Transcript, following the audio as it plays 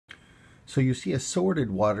So you see assorted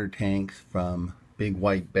water tanks from big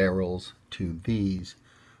white barrels to these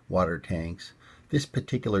water tanks. This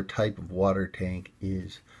particular type of water tank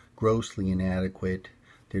is grossly inadequate.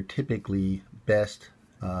 They're typically best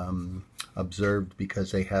observed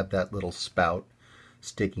because they have that little spout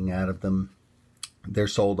sticking out of them. They're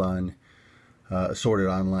sold on assorted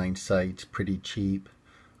online sites pretty cheap.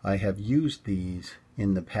 I have used these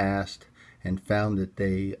in the past and found that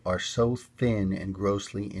they are so thin and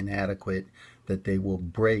grossly inadequate that they will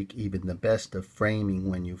break even the best of framing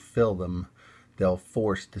when you fill them. They'll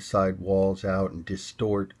force the side walls out and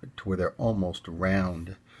distort to where they're almost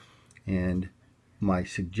round. And my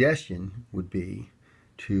suggestion would be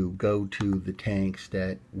to go to the tanks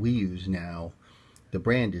that we use now. The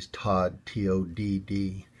brand is Todd,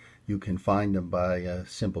 T-O-D-D. You can find them by a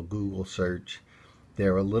simple Google search.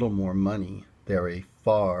 They're a little more money. They're a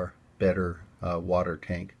far better water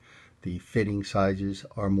tank. The fitting sizes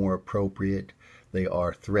are more appropriate. They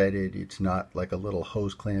are threaded. It's not like a little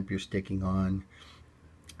hose clamp you're sticking on.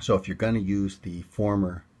 So if you're going to use the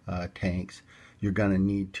former tanks, you're going to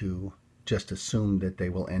need to just assume that they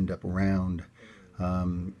will end up round.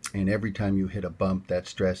 And every time you hit a bump, that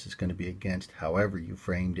stress is going to be against however you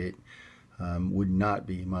framed it. Would not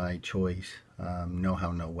be my choice. No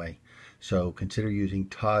how, no way. So consider using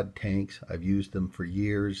Todd tanks. I've used them for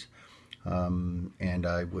years, and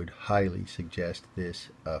I would highly suggest this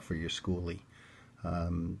for your schoolie.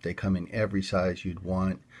 They come in every size you'd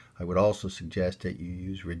want. I would also suggest that you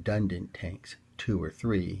use redundant tanks, 2 or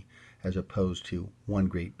 3, as opposed to one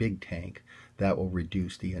great big tank. That will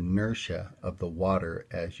reduce the inertia of the water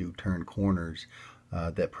as you turn corners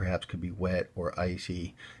that perhaps could be wet or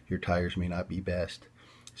icy. Your tires may not be best.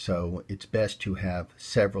 So it's best to have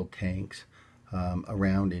several tanks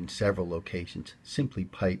around in several locations, simply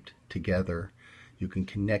piped together. You can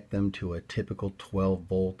connect them to a typical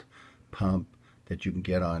 12-volt pump that you can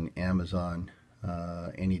get on Amazon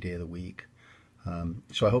any day of the week.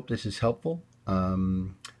 So I hope this is helpful.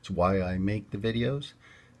 It's why I make the videos.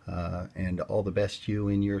 And all the best to you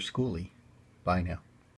in your schoolie. Bye now.